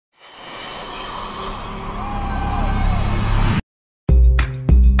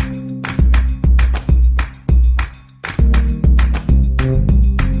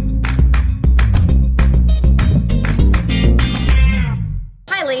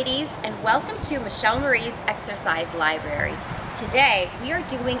ladies, and welcome to Michelle Marie's Exercise Library. Today we are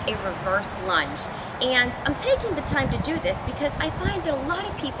doing a reverse lunge, and I'm taking the time to do this because I find that a lot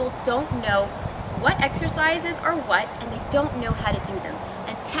of people don't know what exercises are what, and they don't know how to do them.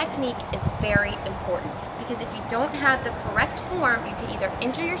 And technique is very important because if you don't have the correct form, you can either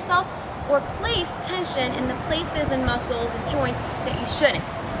injure yourself or place tension in the places and muscles and joints that you shouldn't.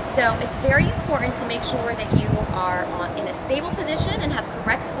 So it's very important to make sure that you are in a stable position and have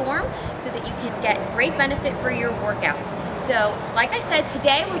correct form so that you can get great benefit for your workouts. So like I said,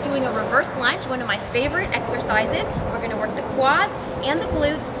 today we're doing a reverse lunge, one of my favorite exercises. We're going to work the quads and the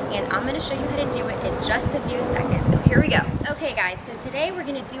glutes, and I'm going to show you how to do it in just a few seconds. So here we go. Okay guys, so today we're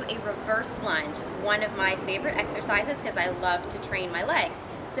going to do a reverse lunge, one of my favorite exercises because I love to train my legs.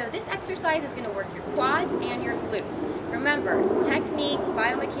 So this exercise is going to work your quads and your glutes. Remember, technique,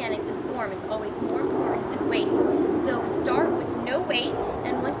 biomechanics, and form is always more important than weight. So start with no weight,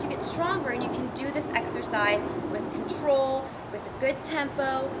 and once you get stronger and you can do this exercise with control, with a good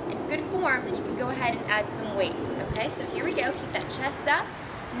tempo, and good form, then you can go ahead and add some weight. Okay, so here we go. Keep that chest up,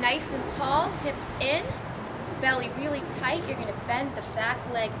 nice and tall, hips in, belly really tight. You're going to bend the back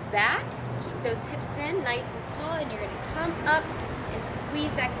leg back. Keep those hips in, nice and tall, and you're going to come up and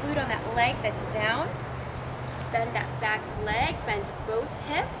squeeze that glute on that leg that's down. Bend that back leg, bend both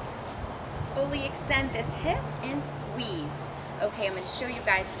hips. Fully extend this hip and squeeze. Okay, I'm going to show you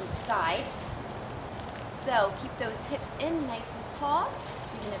guys from the side. So keep those hips in nice and tall.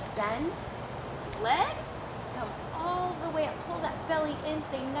 You're going to bend the leg, come all the way up, pull that belly in,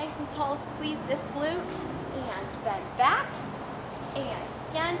 stay nice and tall, squeeze this glute, and bend back. And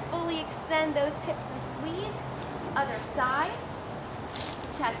again, fully extend those hips and squeeze. Other side.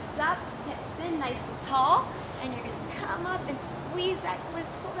 Chest up, hips in, nice and tall, and you're going to come up and squeeze that glute,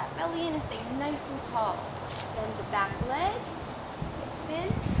 pull that belly in and stay nice and tall. Bend the back leg, hips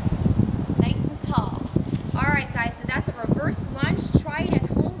in, nice and tall. Alright guys, so that's a reverse lunge. Try it at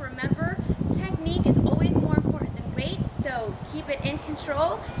home. Remember, technique is always more important than weight, so keep it in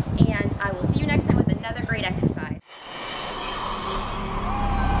control, and I will see you next time with another great exercise.